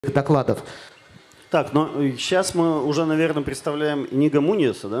докладов. Так, но сейчас мы уже, наверное, представляем Иниго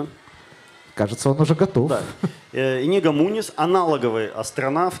Муньйоса, да? Кажется, он уже готов. Да. Иниго Муньйос, аналоговый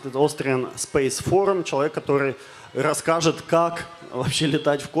астронавт, это Austrian Space Forum, человек, который расскажет, как вообще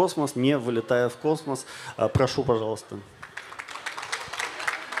летать в космос, не вылетая в космос. Прошу, пожалуйста.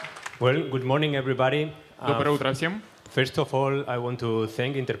 Well, good morning, everybody. Доброе утро всем. First of all, I want to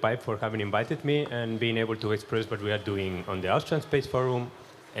thank INTERPAYP for having invited me and being able to express what we are doing on the Austrian Space Forum,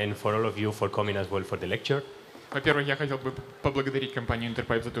 and for all of you for coming as well for the lecture. Во-первых, я хотел бы поблагодарить компанию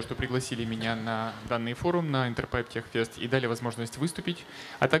Interpipe за то, что пригласили меня на данный форум, на Interpipe TechFest, и дали возможность выступить,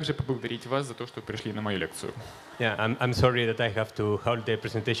 а также поблагодарить вас за то, что пришли на мою лекцию. Yeah, I'm sorry that I have to hold the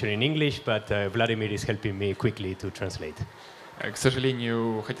presentation in English, but Vladimir is helping me quickly to translate. К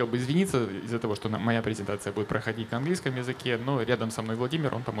сожалению, хотел бы извиниться из-за того, что моя презентация будет проходить на английском языке, но рядом со мной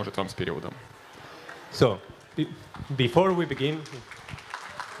Владимир, он поможет вам с переводом. So, before we begin,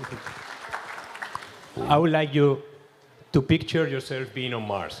 I would like you to picture yourself being on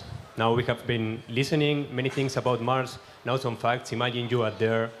Mars. Now we have been listening many things about Mars. Now some facts. Imagine you are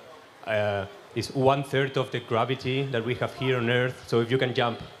there. It's 1/3 of the gravity that we have here on Earth. So if you can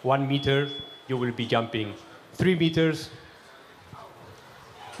jump 1 meter, you will be jumping 3 meters.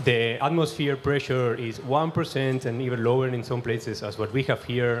 The atmosphere pressure is 1% and even lower in some places as what we have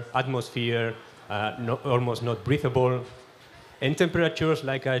here. Atmosphere almost not breathable. And temperatures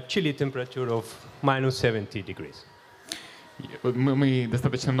like a chilly temperature of minus 70 degrees. Мы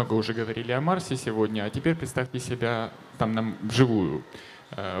достаточно много уже говорили о Марсе сегодня, а теперь представьте себя там вживую.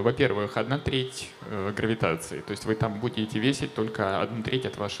 Во-первых, 1/3 гравитации, то есть вы там будете весить только 1/3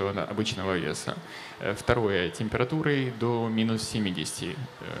 от вашего обычного веса. Второе, температуры до минус 70.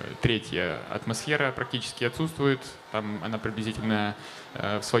 Третье, атмосфера практически отсутствует, там она приблизительно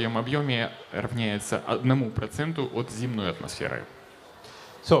в своем объеме равняется 1% от земной атмосферы.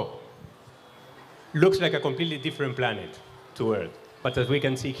 So, looks like a completely different planet to Earth. But as we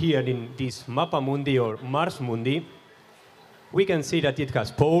can see here in this Mappa Mundi or Mars Mundi, we can see that it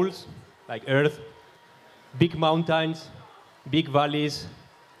has poles, like Earth, big mountains, big valleys,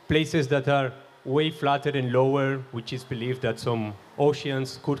 places that are way flatter and lower, which is believed that some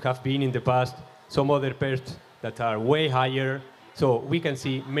oceans could have been in the past, some other parts that are way higher. So we can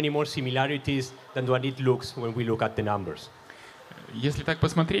see many more similarities than what it looks when we look at the numbers. Если так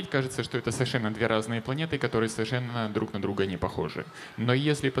посмотреть, кажется, что это совершенно две разные планеты, которые совершенно друг на друга не похожи. Но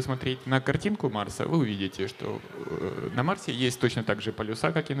если посмотреть на картинку Марса, вы увидите, что на Марсе есть точно так же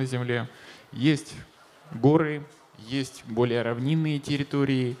полюса, как и на Земле. Есть горы, есть более равнинные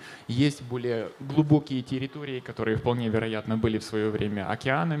территории, есть более глубокие территории, которые вполне вероятно были в свое время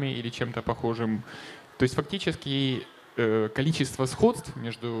океанами или чем-то похожим. То есть фактически количество сходств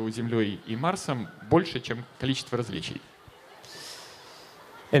между Землей и Марсом больше, чем количество различий.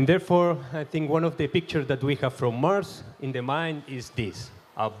 And therefore, I think one of the pictures that we have from Mars in the mind is this,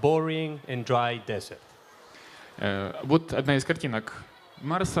 a boring and dry desert. Вот одна из картинок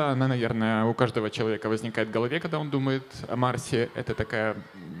Марса, она, наверное, у каждого человека возникает в голове, когда он думает о Марсе. Это такая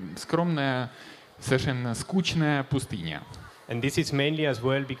скромная, совершенно скучная пустыня. And this is mainly as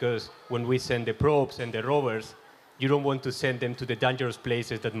well because when we send the probes and the rovers, you don't want to send them to the dangerous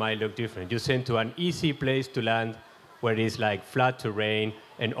places that might look different. You send to an easy place to land where it's like flat terrain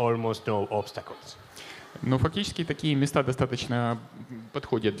and almost no obstacles. Но фактически такие места достаточно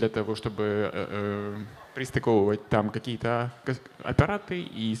подходят для того, чтобы пристыковывать там какие-то аппараты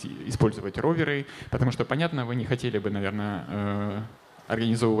и использовать роверы, потому что, понятно, вы не хотели бы, наверное,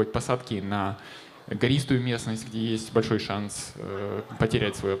 организовывать посадки на гористую местность, где есть большой шанс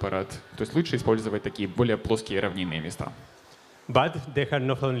потерять свой аппарат. То есть лучше использовать такие более плоские равнинные места. But there are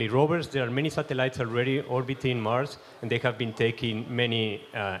not only rovers, there are many satellites already orbiting Mars, and they have been taking many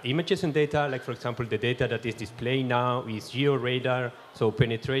images and data. Like, for example, the data that is displayed now is georadar, so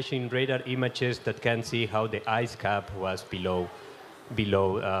penetration radar images that can see how the ice cap was below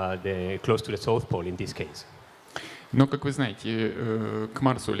close to the South Pole in this case. Но, как вы знаете, к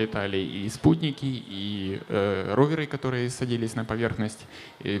Марсу летали и спутники, и роверы, которые садились на поверхность.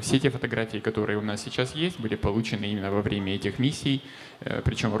 И все те фотографии, которые у нас сейчас есть, были получены именно во время этих миссий.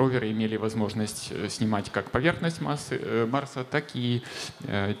 Причем роверы имели возможность снимать как поверхность Марса, так и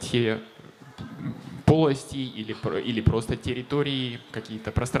те полости или просто территории,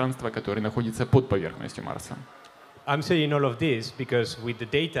 какие-то пространства, которые находятся под поверхностью Марса. I'm saying all of this because with the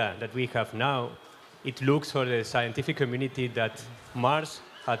data that we have now, it looks for the scientific community that Mars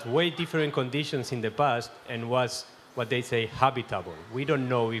had way different conditions in the past and was what they say habitable. We don't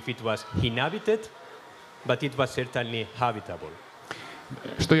know if it was inhabited, but it was certainly habitable.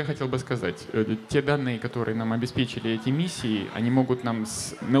 Что я хотел бы сказать? Те данные, которые нам обеспечили эти миссии, они могут нам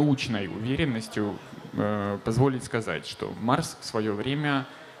с научной уверенностью позволить сказать, что Марс в свое время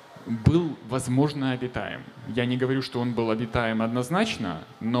был, возможно, обитаем. Я не говорю, что он был обитаем однозначно,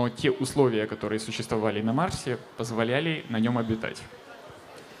 но те условия, которые существовали на Марсе, позволяли на нем обитать.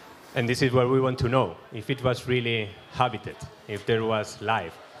 And this is what we want to know, if it was really habited, if there was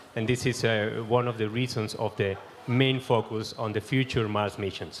life. And this is one of the reasons of the main focus on the future Mars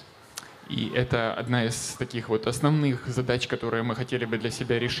missions. И это одна из таких вот основных задач, которые мы хотели бы для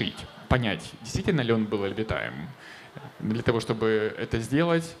себя решить. Понять, действительно ли он был обитаем. Для того, чтобы это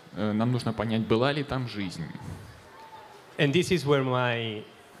сделать, нам нужно понять, была ли там жизнь. And this is where my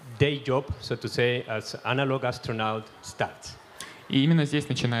day job, so to say, as analog astronaut starts. И именно здесь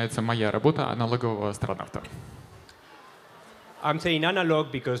начинается моя работа аналогового астронавта. I'm saying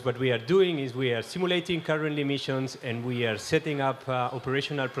analog because what we are doing is we are simulating currently missions and we are setting up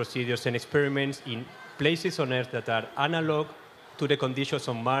operational procedures and experiments in places on Earth that are analog to the conditions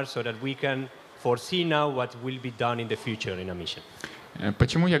on Mars so that we can foresee now what will be done in the future in a mission.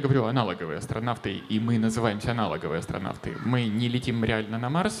 Почему я говорю аналоговые астронавты, и мы называемся аналоговые астронавты? Мы не летим реально на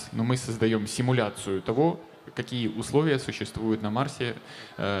Марс, но мы создаем симуляцию того, какие условия существуют на Марсе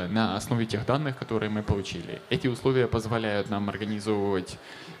на основе тех данных, которые мы получили. Эти условия позволяют нам организовывать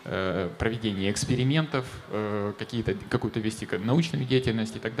проведение экспериментов, какую-то вести научную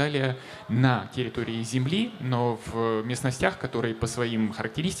деятельность и так далее на территории Земли, но в местностях, которые по своим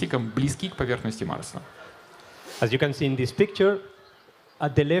характеристикам близки к поверхности Марса. As you can see in this picture,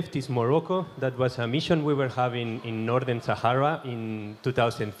 at the left is Morocco. That was a mission we were having in northern Sahara in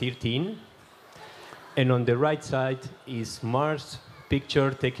 2013. And on the right side is Mars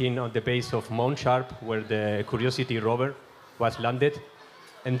picture taken on the base of Mount Sharp, where the Curiosity rover was landed.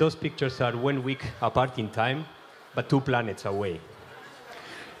 And those pictures are 1 week apart in time, but 2 planets away.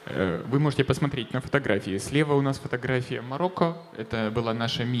 Вы можете посмотреть на фотографии. Слева у нас фотография Марокко. Это была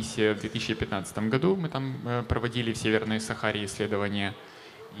наша миссия в 2015 году. Мы там проводили в Северной Сахаре исследования.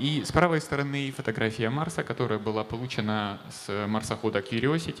 И с правой стороны фотография Марса, которая была получена с марсохода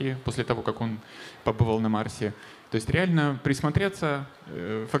Curiosity после того, как он побывал на Марсе. То есть реально присмотреться,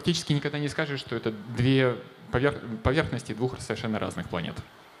 фактически никогда не скажешь, что это две поверхности двух совершенно разных планет.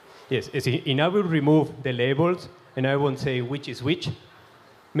 Yes, and I will remove the labels, and I won't say which is which.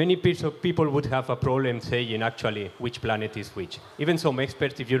 Many people would have a problem saying actually which planet is which. Even some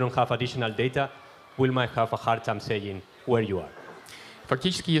experts, if you don't have additional data, might have a hard time saying where you are.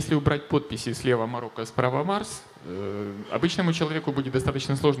 Фактически, если убрать подписи слева Марокко, справа Марс, обычному человеку будет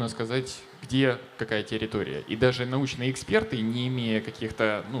достаточно сложно сказать, где какая территория. И даже научные эксперты, не имея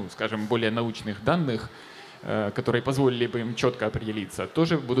каких-то, скажем, более научных данных, которые позволили бы им четко определиться,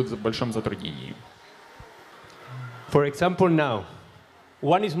 тоже будут в большом затруднении. For example, now,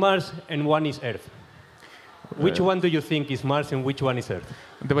 one is Mars and one is Earth. Which one do you think is Mars and which one is Earth?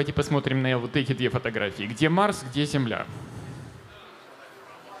 Давайте посмотрим на вот эти две фотографии. Где Марс, где Земля?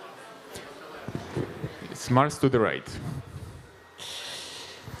 It's Mars to the right.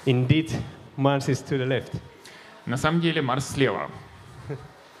 Indeed, Mars is to the left. На самом деле Марс слева.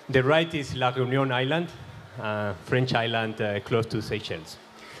 The right is La Réunion Island, French island close to Seychelles.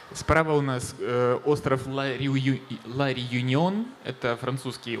 Справа у нас остров Ла Реюнион. Это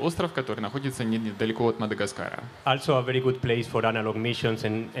французский остров, который находится недалеко от Мадагаскара. Also a very good place for analog missions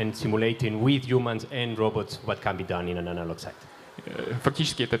and simulating with humans and robots what can be done in an analog site.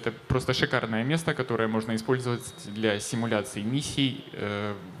 Фактически это просто шикарное место, которое можно использовать для симуляции миссий,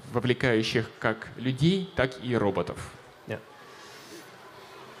 вовлекающих как людей, так и роботов. Yeah.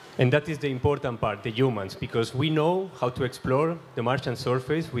 And that is the important part, the humans, because we know how to explore the Martian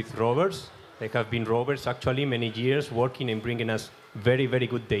surface with rovers. There have been rovers actually many years working and bringing us very, very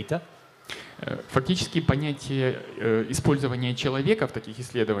good data. Фактически понятие использования человека в таких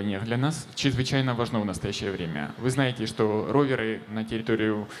исследованиях для нас чрезвычайно важно в настоящее время. Вы знаете, что роверы на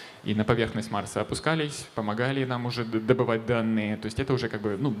территорию и на поверхность Марса опускались, помогали нам уже добывать данные. То есть это уже как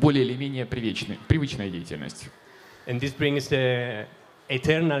бы более или менее привычная деятельность. And this brings the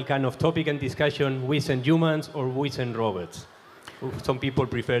eternal kind of topic and discussion: we send humans or we send robots. Some people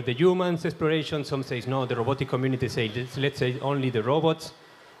prefer the humans exploration. Some say no. The robotic community say let's say only the robots.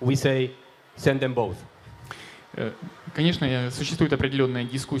 We say send them both. Конечно, существует определенная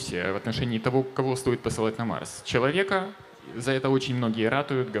дискуссия в отношении того, кого стоит посылать на Марс. Человека, за это очень многие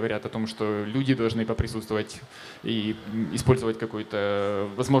ратуют, говорят о том, что люди должны поприсутствовать и использовать какие-то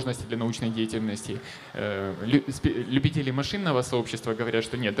возможности для научной деятельности. Любители машинного сообщества говорят,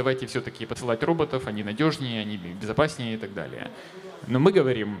 что нет, давайте все-таки посылать роботов, они надежнее, они безопаснее и так далее. Но мы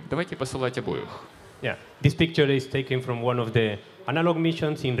говорим, давайте посылать обоих. Yeah, this picture is taken from one of the analog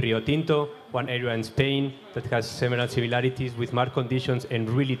missions in Rio Tinto, one area in Spain that has several similarities with Mars conditions and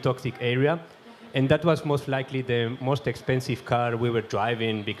really toxic area. And that was most likely the most expensive car we were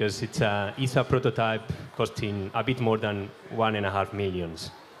driving because it's a ESA prototype costing a bit more than 1.5 million.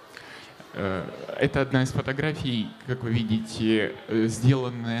 Это одна из фотографий, как вы видите,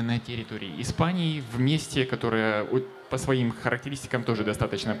 сделанная на территории Испании, в месте, которое по своим характеристикам тоже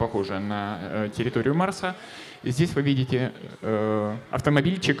достаточно похоже на территорию Марса. Здесь вы видите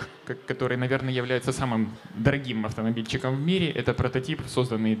автомобильчик, который, наверное, является самым дорогим автомобильчиком в мире. Это прототип,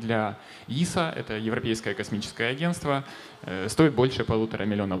 созданный для ИСА, это Европейское космическое агентство, стоит больше $1,5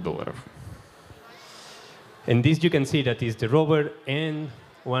 миллиона. And this you can see that is the rover and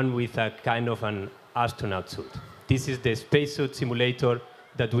one with a kind of an astronaut suit. This is the spacesuit simulator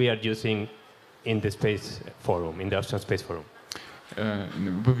that we are using in the space forum, in the Astronaut Space Forum.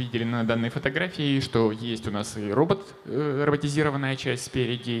 Вы видели на данной фотографии, что есть у нас и роботизированная часть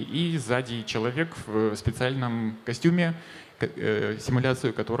спереди, и сзади человек в специальном костюме,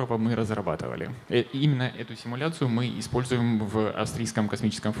 симуляцию которого мы разрабатывали. Именно эту симуляцию мы используем в Австрийском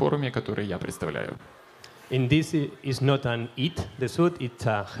космическом форуме, который я представляю. In this is not an it, the suit, it's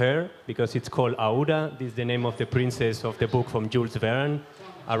a her, because it's called Aura. This is the name of the princess of the book from Jules Verne,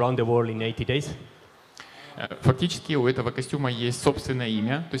 Around the World in 80 Days. Фактически у этого костюма есть собственное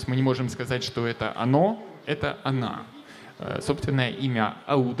имя, то есть мы не можем сказать, что это оно, это она. Собственное имя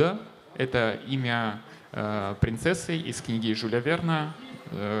Ауда — это имя принцессы из книги Жюля Верна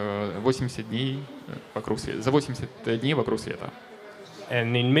 «80 дней вокруг света», за 80 дней вокруг света.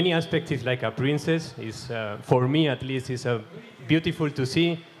 And in many aspects, it's like a princess. It's, for me, at least, it's beautiful to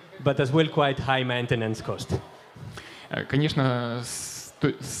see, but as well quite high maintenance cost. Конечно,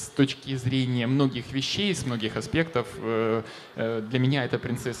 с точки зрения многих вещей, с многих аспектов, для меня эта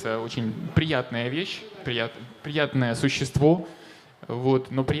принцесса очень приятная вещь, приятное существо. Вот.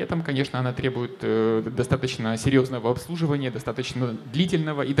 Но при этом, конечно, она требует достаточно серьезного обслуживания, достаточно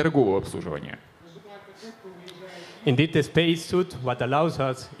длительного и дорогого обслуживания. Indeed, the spacesuit, what allows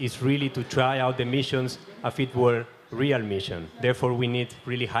us is really to try out the missions as if it were real mission. Therefore, we need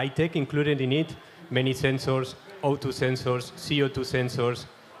really high tech included in it, many sensors, O2 sensors, CO2 sensors,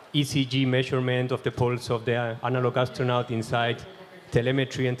 ECG measurement of the pulse of the analog astronaut inside,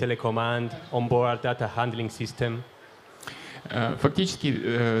 telemetry and telecommand, onboard data handling system.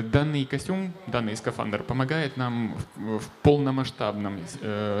 Фактически данный костюм, данный скафандр помогает нам в полномасштабной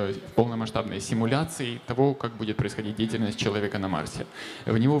симуляции того, как будет происходить деятельность человека на Марсе.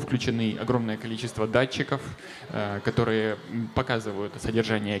 В него включены огромное количество датчиков, которые показывают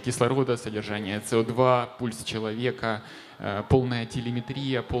содержание кислорода, содержание СО2, пульс человека, полная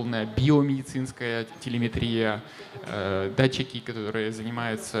телеметрия, полная биомедицинская телеметрия, датчики, которые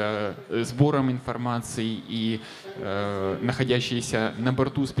занимаются сбором информации и находящиеся на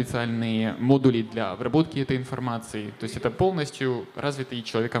борту специальные модули для обработки этой информации. То есть это полностью развитый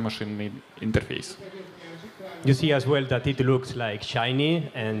человеко-машинный интерфейс. You see as well that it looks like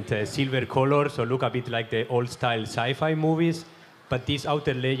shiny and silver color, so look a bit like the old-style sci-fi movies. But this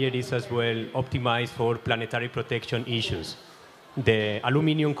outer layer is as well optimized for planetary protection issues. The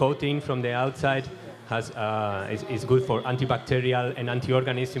aluminum coating from the outside is good for antibacterial and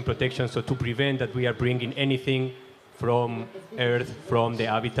anti-organism protection, so to prevent that we are bringing anything from Earth, from the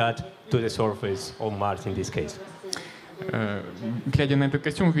habitat, to the surface of Mars in this case. Глядя на этот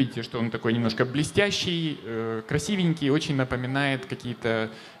костюм, вы видите, что он такой немножко блестящий, красивенький, очень напоминает какие-то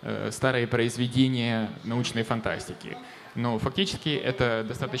старые произведения научной фантастики. Но фактически это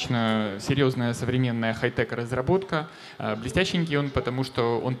достаточно серьезная современная хай-тек разработка. Блестященький он, потому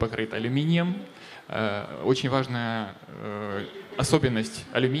что он покрыт алюминием. Очень важная особенность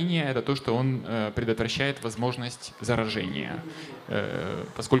алюминия – это то, что он предотвращает возможность заражения.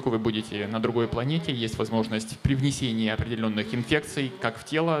 Поскольку вы будете на другой планете, есть возможность привнесения определенных инфекций как в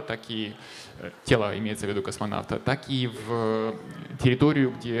тело, так и тело, имеется в виду космонавта, так и в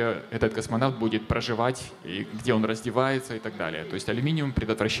территорию, где этот космонавт будет проживать, и где он раздевается и так далее. То есть алюминиум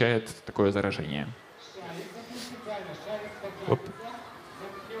предотвращает такое заражение.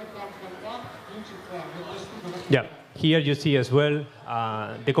 Yeah, here you see as well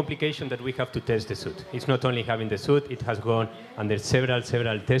the complication that we have to test the suit. It's not only having the suit, it has gone under several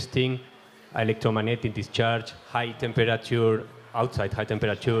testing, electromagnetic discharge, high temperature, outside high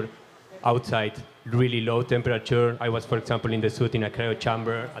temperature, outside really low temperature. I was, for example, in the suit in a cryo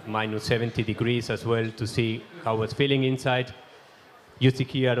chamber at minus 70 degrees as well to see how I was feeling inside. You see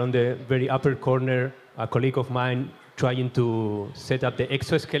here on the very upper corner, a colleague of mine trying to set up the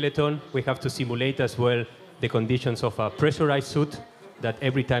exoskeleton. We have to simulate as well the conditions of a pressurized suit that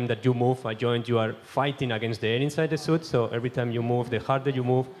every time that you move a joint, you are fighting against the air inside the suit. So every time you move, the harder you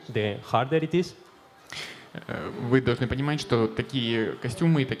move, the harder it is. Вы должны понимать, что такие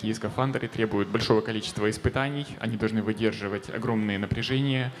костюмы, такие скафандры требуют большого количества испытаний, они должны выдерживать огромные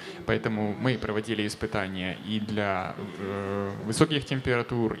напряжения, поэтому мы проводили испытания и для высоких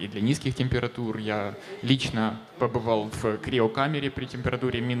температур, и для низких температур. Я лично побывал в криокамере при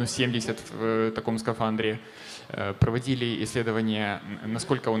температуре минус 70 в таком скафандре. Проводили исследования,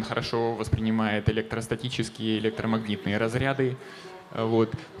 насколько он хорошо воспринимает электростатические, электромагнитные разряды.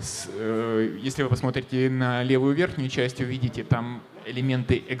 Вот. Если вы посмотрите на левую верхнюю часть, увидите там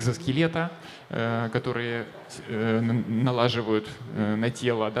элементы экзоскелета, которые налаживают на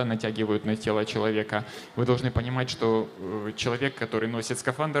тело, да, натягивают на тело человека. Вы должны понимать, что человек, который носит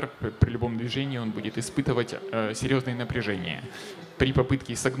скафандр, при любом движении он будет испытывать серьезные напряжения. При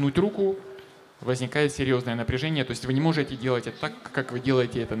попытке согнуть руку возникает серьезное напряжение, то есть вы не можете делать это так, как вы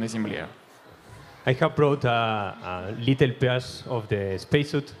делаете это на Земле. I have brought a little piece of the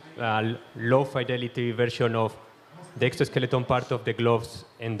spacesuit, a low-fidelity version of the exoskeleton part of the gloves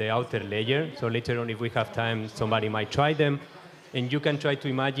and the outer layer. So later on, if we have time, somebody might try them. And you can try to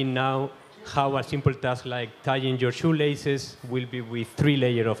imagine now how a simple task like tying your shoelaces will be with 3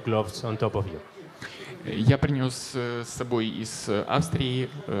 layers of gloves on top of you. Я принес с собой из Австрии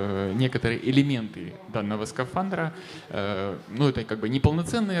некоторые элементы данного скафандра. Ну, это как бы не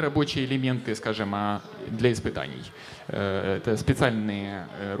полноценные рабочие элементы, скажем, а для испытаний. Это специальные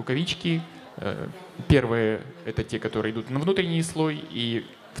рукавички. Первые — это те, которые идут на внутренний слой, и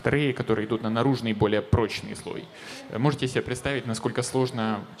вторые, которые идут на наружный, более прочный слой. Можете себе представить, насколько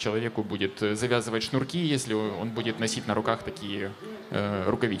сложно человеку будет завязывать шнурки, если он будет носить на руках такие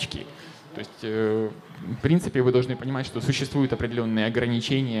рукавички. То есть, в принципе, вы должны понимать, что существуют определенные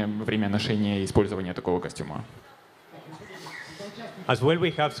ограничения во время ношения и использования такого костюма. As well,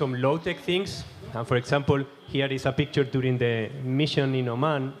 we have some low-tech things. For example, here is a picture during the mission in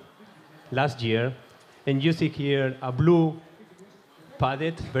Oman last year. And you see here a blue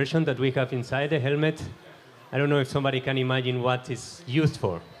padded version that we have inside the helmet. I don't know if somebody can imagine what it's used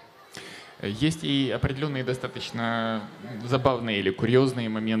for. Есть и определенные достаточно забавные или курьезные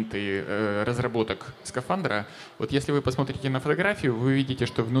моменты разработок скафандра. Вот если вы посмотрите на фотографию, вы увидите,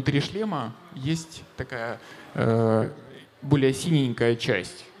 что внутри шлема есть такая более синенькая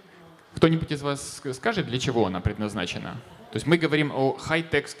часть. Кто-нибудь из вас скажет, для чего она предназначена? То есть мы говорим о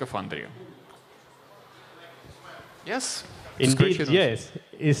high-tech скафандре. Yes? Indeed, yes.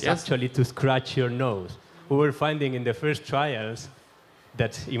 It's actually to scratch your nose. We were finding in the first trials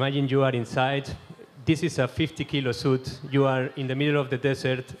that imagine you are inside, this is a 50-kilo suit, you are in the middle of the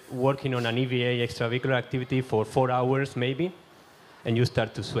desert working on an EVA, extravehicular activity, for 4 hours maybe, and you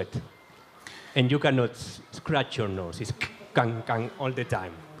start to sweat. And you cannot scratch your nose, it's kang, kang all the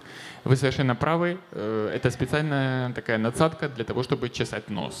time. Вы совершенно правы, это специальная такая надсадка для того, чтобы чесать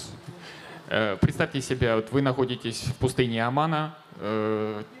нос. Представьте себе, вот вы находитесь в пустыне Омана,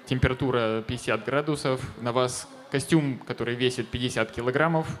 температура 50 градусов, на вас костюм, который весит 50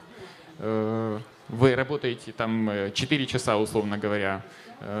 килограммов, вы работаете там 4 часа, условно говоря,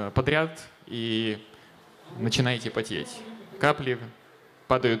 подряд и начинаете потеть. Капли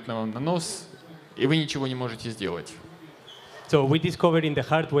падают на нос, и вы ничего не можете сделать. So we discovered in the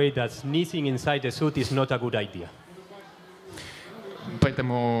hard way that sneezing inside the suit is not a good idea.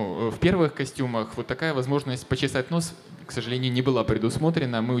 Поэтому в первых костюмах вот такая возможность почесать нос, к сожалению, не была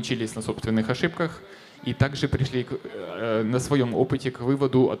предусмотрена. Мы учились на собственных ошибках и также пришли на своем опыте к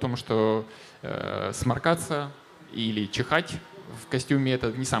выводу о том, что сморкаться или чихать в костюме —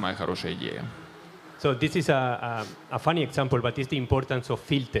 это не самая хорошая идея. So this is a funny example, but it's the importance of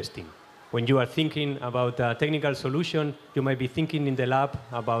field testing. When you are thinking about a technical solution, you might be thinking in the lab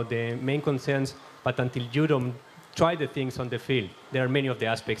about the main concerns, but until you don't try the things on the field, there are many of the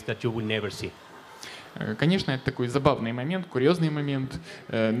aspects that you will never see. Конечно, это такой забавный момент, курьезный момент,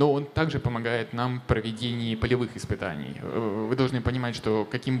 но он также помогает нам в проведении полевых испытаний. Вы должны понимать, что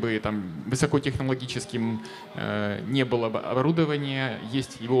каким бы там высокотехнологическим не было оборудование,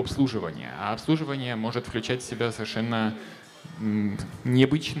 есть его обслуживание, а обслуживание может включать в себя совершенно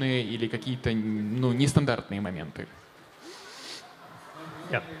необычные или какие-то нестандартные моменты.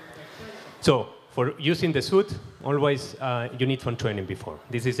 Yeah. So, for using the suit, always you need some training before.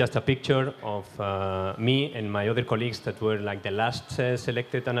 This is just a picture of me and my other colleagues that were like the last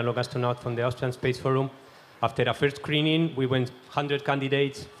selected analog astronaut from the Austrian Space Forum. After a first screening, we went 100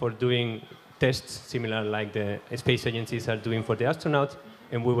 candidates for doing tests similar like the space agencies are doing for the astronauts,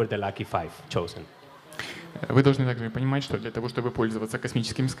 and we were the lucky 5 chosen. Вы должны также понимать, что для того, чтобы пользоваться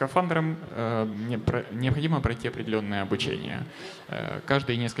космическим скафандром, необходимо пройти определенное обучение.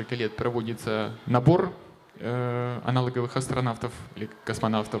 Каждые несколько лет проводится набор аналоговых астронавтов или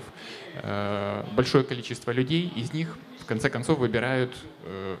космонавтов. Большое количество людей, из них в конце концов выбирают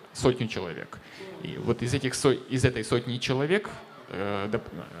сотню человек. И вот из этой сотни человек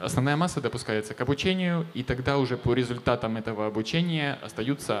основная масса допускается к обучению, и тогда уже по результатам этого обучения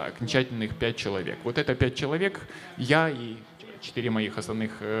остаются окончательных 5 человек. Вот это 5 человек, я и 4 моих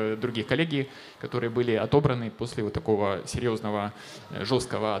основных других коллеги, которые были отобраны после вот такого серьезного,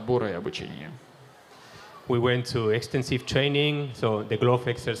 жесткого отбора и обучения. We went to extensive training, so the glove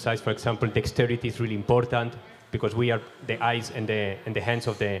exercise, for example, dexterity is really important because we are the eyes and the hands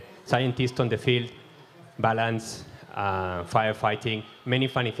of the scientists on the field, balance, firefighting, many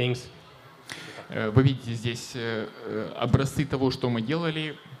funny things. Вы видите здесь образцы того, что мы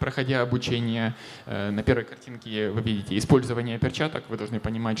делали, проходя обучение. На первой картинке вы видите использование перчаток. Вы должны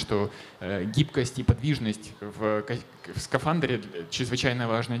понимать, что гибкость и подвижность в скафандре чрезвычайно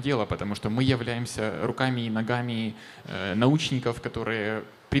важное дело, потому что мы являемся руками и ногами научников, которые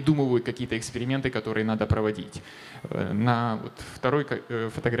придумывают какие-то эксперименты, которые надо проводить. На второй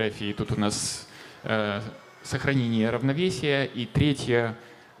фотографии тут у нас сохранение равновесия, и третье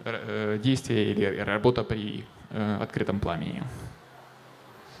действие или работа при открытом пламени.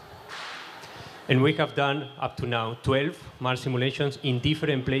 And we have done up to now 12 Mars simulations in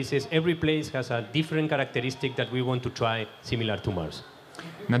different places. Every place has a different characteristic that we want to try similar to Mars.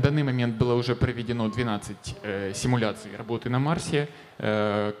 На данный момент было уже проведено 12 симуляций работы на Марсе.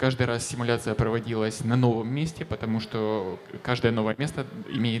 Каждый раз симуляция проводилась на новом месте, потому что каждое новое место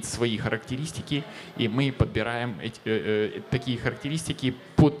имеет свои характеристики, и мы подбираем такие характеристики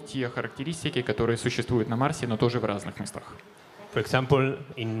под те характеристики, которые существуют на Марсе, но тоже в разных местах. For example,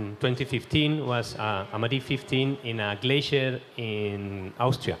 in 2015 was Amadi 15 in a glacier in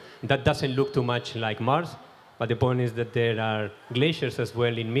Austria. That doesn't look too much like Mars, but the point is that there are glaciers as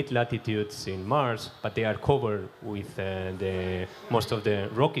well in mid-latitudes in Mars, but they are covered with most of the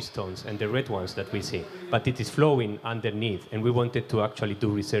rocky stones and the red ones that we see. But it is flowing underneath, and we wanted to actually do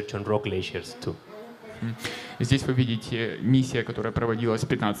research on rock glaciers too. Здесь вы видите миссия, которая проводилась в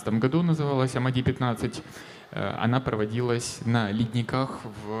 2015 году, называлась Амади-15. Она проводилась на ледниках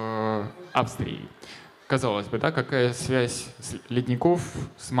в Австрии. Казалось бы, да, какая связь ледников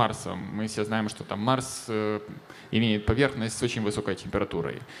с Марсом? Мы все знаем, что там Марс имеет поверхность с очень высокой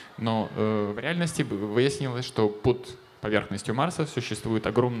температурой. Но в реальности выяснилось, что под поверхностью Марса существуют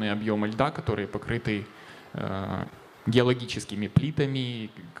огромные объемы льда, которые покрыты геологическими плитами,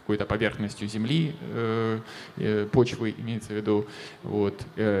 какой-то поверхностью земли, почвы имеется в виду. Вот.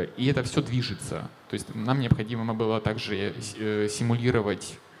 И это все движется. То есть нам необходимо было также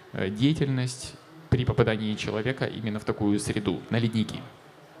симулировать деятельность при попадании человека именно в такую среду, на ледники.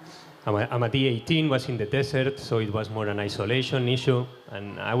 Amadi 18 was in the desert, so it was more an isolation issue.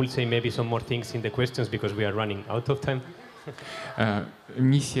 And I will say maybe some more things in the questions because we are running out of time.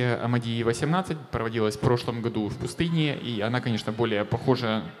 Миссия Амади-18 проводилась в прошлом году в пустыне, и она, конечно, более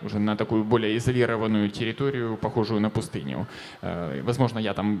похожа уже на такую более изолированную территорию, похожую на пустыню. Возможно,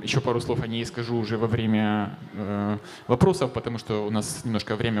 я там еще пару слов о ней скажу уже во время вопросов, потому что у нас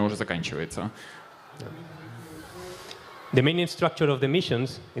немножко время уже заканчивается. The main structure of the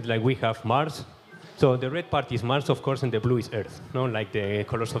missions is like we have Mars. So the red part is Mars, of course, and the blue is Earth, no? Like the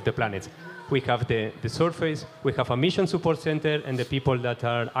colors of the planets. We have the surface, we have a mission support center, and the people that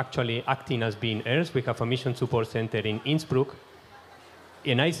are actually acting as being Earth. We have a mission support center in Innsbruck.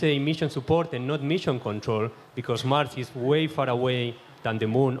 And I say mission support and not mission control because Mars is way far away than the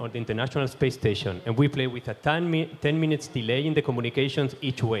Moon or the International Space Station. And we play with a 10 minutes delay in the communications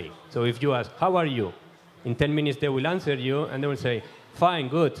each way. So if you ask, how are you? In 10 minutes they will answer you, and they will say, fine,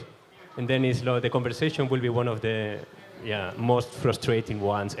 good. And then the conversation will be one of the most frustrating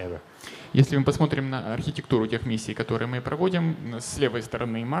ones ever. Если мы посмотрим на архитектуру тех миссий, которые мы проводим, с левой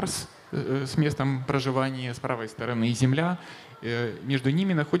стороны Марс с местом проживания, с правой стороны Земля, между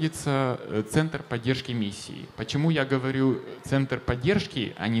ними находится центр поддержки миссии. Почему я говорю центр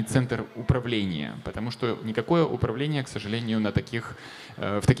поддержки, а не центр управления? Потому что никакое управление, к сожалению, в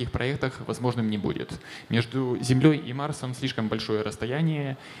таких проектах возможным не будет. Между Землей и Марсом слишком большое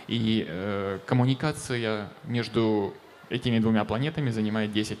расстояние, и коммуникация между этими двумя планетами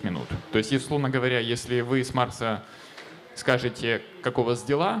занимает 10 минут. То есть, условно говоря, если вы с Марса скажете, как у вас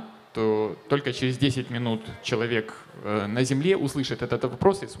дела, то только через 10 минут человек на Земле услышит этот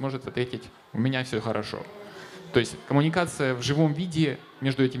вопрос и сможет ответить: у меня все хорошо. То есть коммуникация в живом виде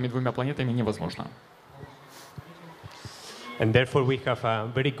между этими двумя планетами невозможна. And therefore we have a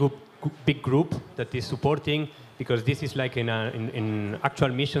very good big group that is supporting, because this is like in actual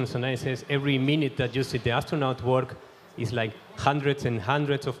missions analysis, every minute that you see the astronaut work is like hundreds and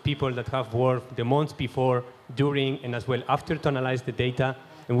hundreds of people that have worked the months before, during, and as well after to analyze the data,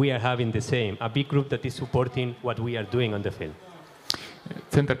 and we are having the same, a big group that is supporting what we are doing on the field.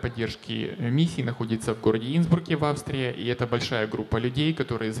 Центр поддержки миссий находится в городе Инсбруке в Австрии, и это большая группа людей,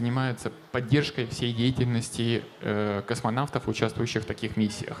 которые занимаются поддержкой всей деятельности космонавтов, участвующих в таких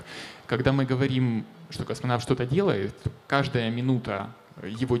миссиях. Когда мы говорим, что космонавт что-то делает, каждая минута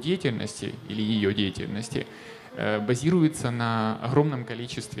его деятельности или ее деятельности базируется на огромном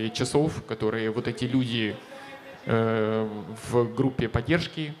количестве часов, которые вот эти люди в группе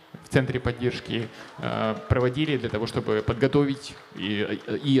поддержки, в центре поддержки проводили для того, чтобы подготовить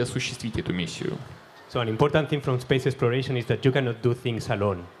и осуществить эту миссию. So an important thing from space exploration is that you cannot do things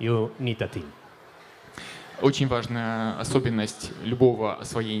alone. You need a team. Очень важная особенность любого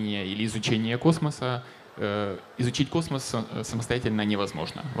освоения или изучения космоса. Изучить космос самостоятельно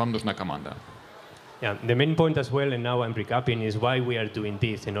невозможно. Вам нужна команда. Yeah, the main point as well, and now I'm recapping, is why we are doing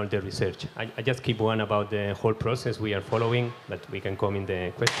this and all the research. I just keep one about the whole process we are following, but we can come in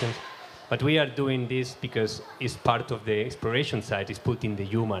the questions. But we are doing this because it's part of the exploration side, is putting the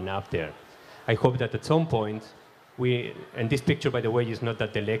human up there. I hope that at some point, and this picture, by the way, is not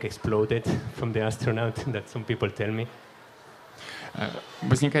that the leg exploded from the astronaut, that some people tell me.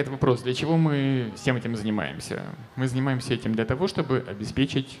 Возникает вопрос, для чего мы всем этим занимаемся? Мы занимаемся этим для того, чтобы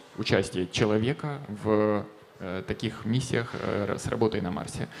обеспечить участие человека в таких миссиях с работой на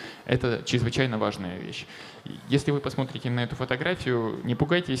Марсе. Это чрезвычайно важная вещь. Если вы посмотрите на эту фотографию, не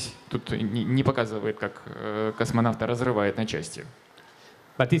пугайтесь, тут не показывает, как космонавта разрывает на части.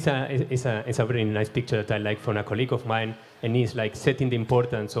 But it's a very nice picture that I like from a colleague of mine, and it's like setting the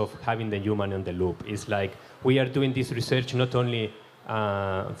importance of having the human on the loop. It's like we are doing this research not only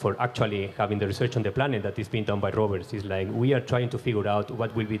for actually having the research on the planet that is being done by rovers. It's like we are trying to figure out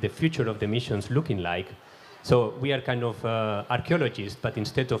what will be the future of the missions looking like. So we are kind of archaeologists, but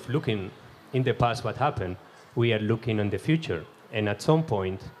instead of looking in the past what happened, we are looking on the future. And at some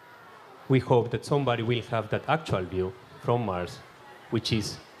point, we hope that somebody will have that actual view from Mars, which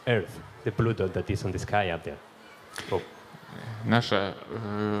is Earth, the blue dot that is on the sky up there. So. Наша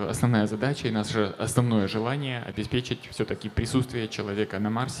основная задача и наше основное желание обеспечить все-таки присутствие человека на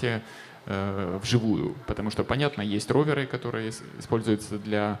Марсе вживую. Потому что, понятно, есть роверы, которые используются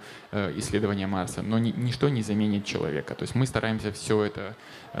для исследования Марса, но ничто не заменит человека. То есть мы стараемся все это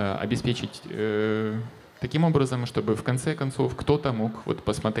обеспечить таким образом, чтобы в конце концов кто-то мог вот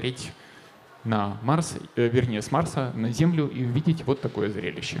посмотреть на Марс, вернее, с Марса на Землю и увидеть вот такое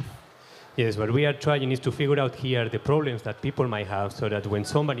зрелище. Yes, what we are trying is to figure out here the problems that people might have, so that when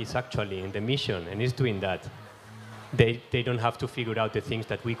somebody is actually in the mission and is doing that, they don't have to figure out the things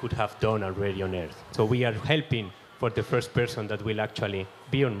that we could have done already on Earth. So we are helping for the first person that will actually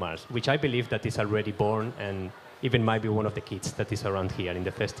be on Mars, which I believe that is already born and even might be one of the kids that is around here in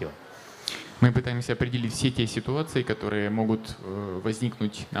the festival. Мы пытаемся определить все те ситуации, которые могут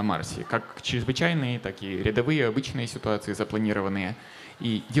возникнуть на Марсе, как чрезвычайные, так и рядовые, обычные ситуации, запланированные.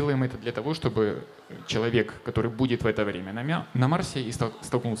 И делаем это для того, чтобы человек, который будет в это время на Марсе и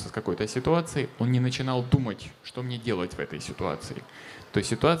столкнулся с какой-то ситуацией, он не начинал думать, что мне делать в этой ситуации. То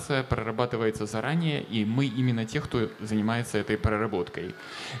есть ситуация прорабатывается заранее, и мы именно те, кто занимается этой проработкой.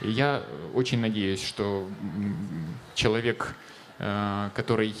 И я очень надеюсь, что человек,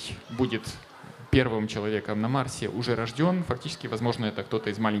 который будет первым человеком на Марсе, уже рожден. Фактически, возможно, это кто-то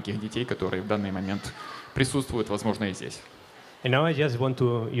из маленьких детей, которые в данный момент присутствуют, возможно, и здесь. And now I just want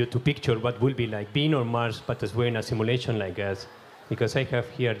you to picture what will be like being on Mars, but as well in a simulation like us, because I have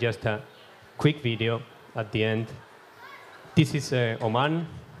here just a quick video at the end. This is Oman.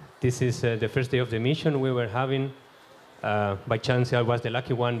 This is the first day of the mission we were having. By chance, I was the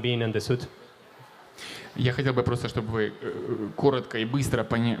lucky one being in the suit. Я хотел бы просто, чтобы вы коротко и быстро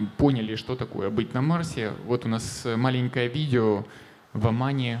поняли, что такое быть на Марсе. Вот у нас маленькое видео в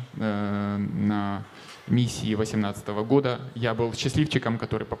Омане на миссии 2018 года. Я был счастливчиком,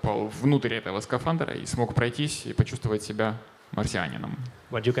 который попал внутрь этого скафандра и смог пройтись и почувствовать себя марсианином.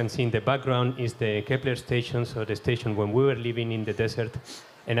 What you can see in the background is the Kepler station, so the station when we were living in the desert.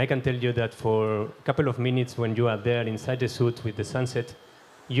 And I can tell you that for a couple of minutes when you are there inside the suit with the sunset,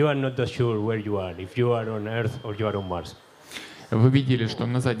 you are not sure where you are, if you are on Earth or you are on Mars. Вы видели, что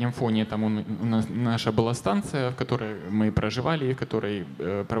на заднем фоне там у нас наша была станция, в которой мы проживали, в которой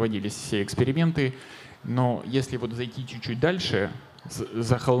проводились все эксперименты. Но если вот зайти чуть-чуть дальше,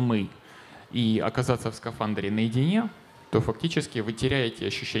 за холмы, и оказаться в скафандре наедине, то фактически вы теряете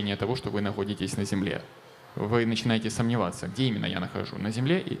ощущение того, что вы находитесь на Земле. вы начинаете сомневаться, где именно я нахожусь,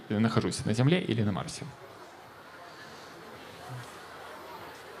 на Земле или на Марсе.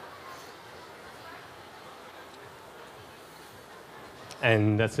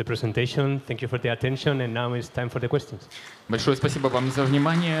 And that's the presentation. Thank you for the attention. And now it's time for the questions. Большое спасибо вам за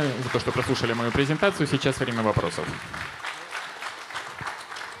внимание, за то, что прослушали мою презентацию. Сейчас время вопросов.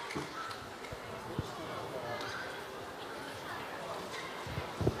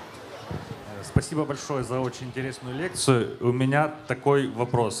 Спасибо большое за очень интересную лекцию. У меня такой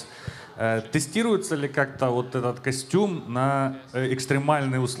вопрос. Тестируется ли как-то вот этот костюм на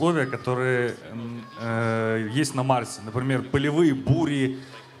экстремальные условия, которые есть на Марсе? Например, пылевые бури,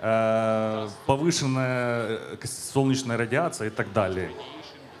 повышенная солнечная радиация и так далее.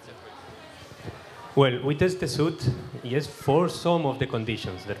 Well, we test the suit, yes, for some of the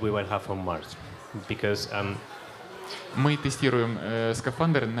conditions that we will have on Mars. Because мы тестируем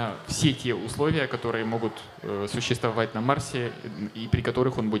скафандр на все те условия, которые могут существовать на Марсе и при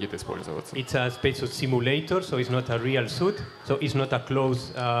которых он будет использоваться. It's a spacesuit simulator, so it's not a real suit, so it's not a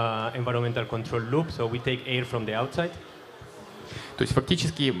closed environmental control loop, so we take air from the outside. То есть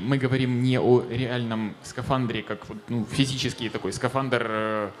фактически мы говорим не о реальном скафандре, как физический такой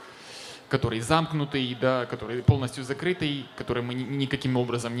скафандр, который замкнутый, да, который полностью закрытый, который мы никаким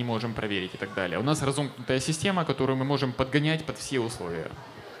образом не можем проверить и так далее. У нас разомкнутая система, которую мы можем подгонять под все условия.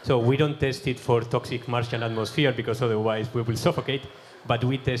 So we don't test it for toxic Martian atmosphere because otherwise we will suffocate, but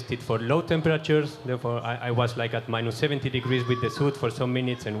we test it for low temperatures. Therefore, I was like at minus 70 degrees with the suit for some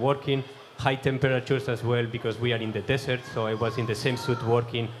minutes and working. High temperatures as well because we are in the desert, so I was in the same suit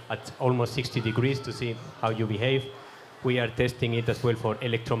working at almost 60 degrees to see how you behave. We are testing it as well for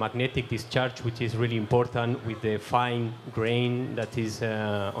electromagnetic discharge, which is really important with the fine grain that is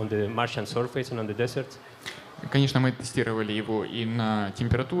on the Martian surface and on the deserts. Конечно, мы тестировали его и на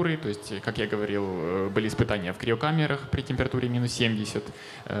температуры, то есть, как я говорил, были испытания в криокамерах при температуре минус 70,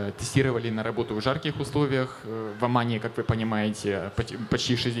 тестировали на работу в жарких условиях, в Омане, как вы понимаете,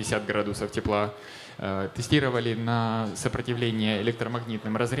 почти 60 градусов тепла, тестировали на сопротивление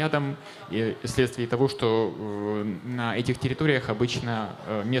электромагнитным разрядам, и вследствие того, что на этих территориях обычно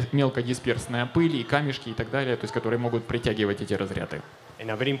мелкодисперсная пыль и камешки и так далее, то есть, которые могут притягивать эти разряды. And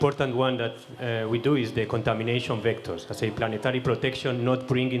a very important one that we do is the contamination vectors. As a planetary protection, not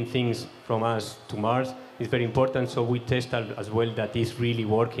bringing things from us to Mars is very important. So we test as well that it's really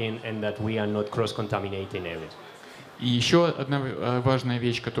working and that we are not cross-contaminating areas. И еще одна важная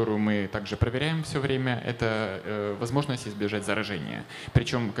вещь, которую мы также проверяем все время, это возможность избежать заражения.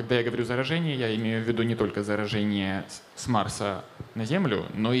 Причем, когда я говорю заражение, я имею в виду не только заражение с Марса на Землю,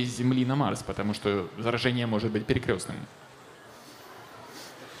 но и с Земли на Марс, потому что заражение может быть перекрестным.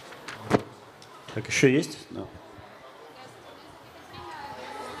 Так, еще есть? Да.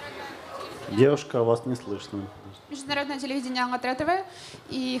 Девушка, вас не слышно. Международное телевидение АТВ.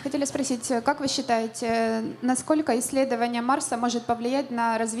 И хотели спросить, как вы считаете, насколько исследование Марса может повлиять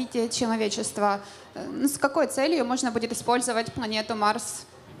на развитие человечества? С какой целью можно будет использовать планету Марс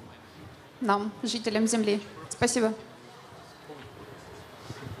нам, жителям Земли? Спасибо.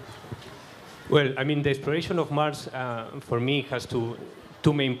 Well, I mean, the exploration of Mars for me has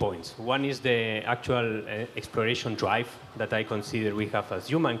two main points. One is the actual exploration drive that I consider we have as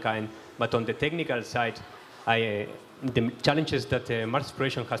humankind, but on the technical side, the challenges that Mars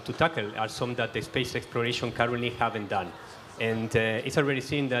exploration has to tackle are some that the space exploration currently haven't done. And it's already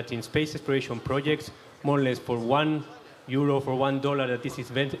seen that in space exploration projects, more or less for €1, for $1 that is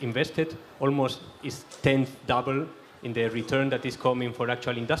invested, almost is 10th double in the return that is coming for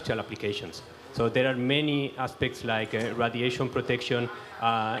actual industrial applications. So there are many aspects like radiation protection,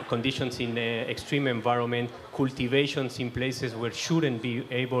 conditions in extreme environment, cultivations in places where shouldn't be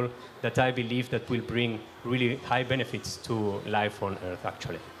able, that I believe that will bring really high benefits to life on Earth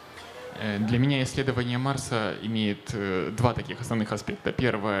actually. Для меня исследование Марса имеет два таких основных аспекта.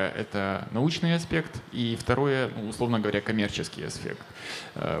 Первое — это научный аспект, и второе, условно говоря, коммерческий аспект.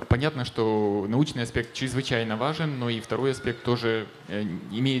 Понятно, что научный аспект чрезвычайно важен, но и второй аспект тоже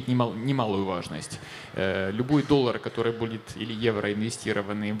имеет немалую важность. Любой доллар, который будет, или евро,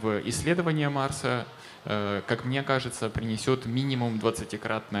 инвестированный в исследование Марса, как мне кажется, принесет минимум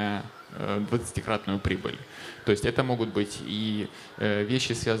 20-кратную прибыль. То есть это могут быть и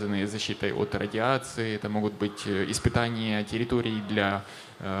вещи, связанные с защитой от радиации, это могут быть испытания территорий для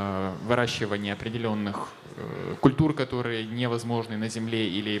выращивания определенных культур, которые невозможны на Земле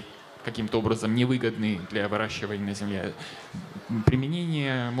или каким-то образом невыгодны для выращивания на Земле.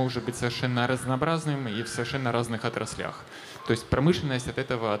 Применение может быть совершенно разнообразным и в совершенно разных отраслях. То есть промышленность от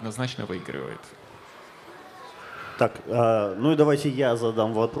этого однозначно выигрывает. Так, ну и давайте я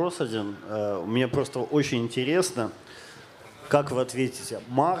задам вопрос один. Мне просто очень интересно, как вы ответите,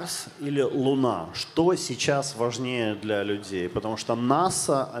 Марс или Луна? Что сейчас важнее для людей? Потому что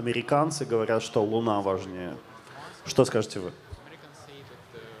НАСА, американцы говорят, что Луна важнее. Что скажете вы?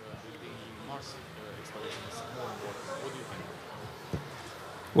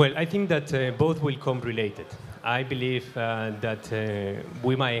 Well, I think that both will come related. I believe that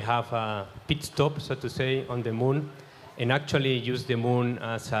we might have a pit stop, so to say, on the moon, and actually use the moon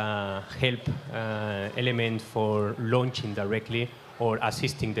as a help element for launching directly or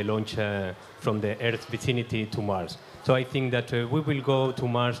assisting the launch from the Earth's vicinity to Mars. So I think that we will go to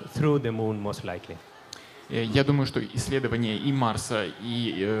Mars through the moon, most likely. Я думаю, что исследования и Марса,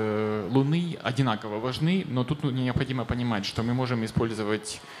 и Луны одинаково важны, но тут необходимо понимать, что мы можем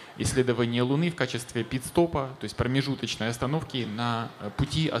использовать исследование Луны в качестве пит-стопа, то есть промежуточной остановки на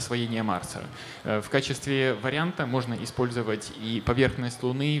пути освоения Марса. В качестве варианта можно использовать и поверхность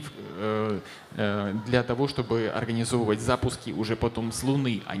Луны для того, чтобы организовывать запуски уже потом с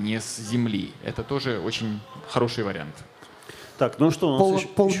Луны, а не с Земли. Это тоже очень хороший вариант. Так, ну что, у нас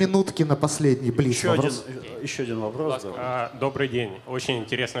полминутки на последний блиц. Еще один вопрос. Добрый день. Очень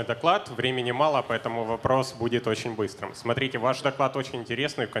интересный доклад. Времени мало, поэтому вопрос будет очень быстрым. Смотрите, ваш доклад очень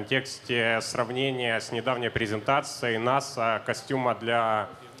интересный в контексте сравнения с недавней презентацией НАСА костюма для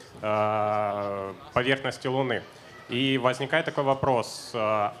поверхности Луны. И возникает такой вопрос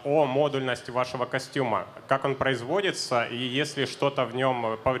о модульности вашего костюма. Как он производится, и если что-то в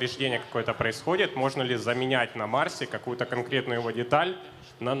нем, повреждение какое-то происходит, можно ли заменять на Марсе какую-то конкретную его деталь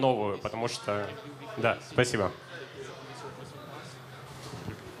на новую? Потому что... Да, спасибо.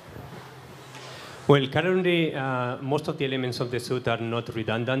 Well, currently, most of the elements of the suit are not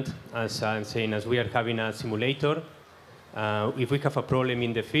redundant. As I'm saying, as we are having a simulator, if we have a problem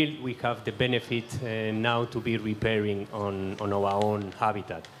in the field, we have the benefit now to be repairing on our own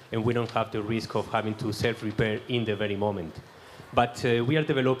habitat. And we don't have the risk of having to self-repair in the very moment. But we are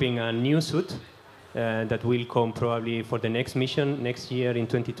developing a new suit that will come probably for the next mission next year in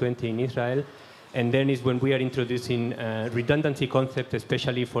 2020 in Israel. And then is when we are introducing redundancy concept,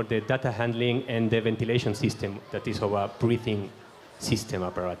 especially for the data handling and the ventilation system that is our breathing system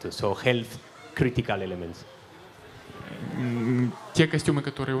apparatus, so health critical elements. Те костюмы,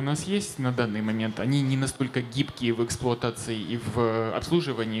 которые у нас есть на данный момент, они не настолько гибкие в эксплуатации и в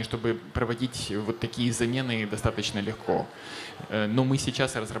обслуживании, чтобы проводить вот такие замены достаточно легко. Но мы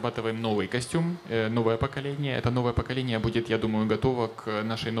сейчас разрабатываем новый костюм, новое поколение. Это новое поколение будет, я думаю, готово к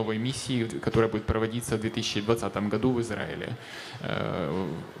нашей новой миссии, которая будет проводиться в 2020 году в Израиле.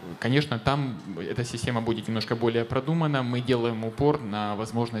 Конечно, там эта система будет немножко более продумана. Мы делаем упор на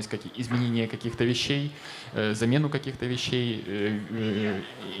возможность изменения каких-то вещей, замену каких-то вещей,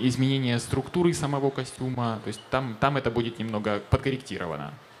 изменение структуры самого костюма, то есть там это будет немного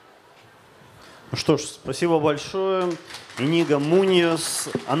подкорректировано. Ну что ж, спасибо большое. Inigo Muñoz,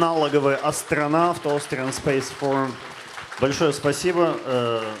 аналоговый астронавт, Austrian Space Forum. Большое спасибо.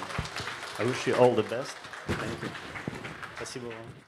 I wish you all the best. Thank you. Спасибо вам.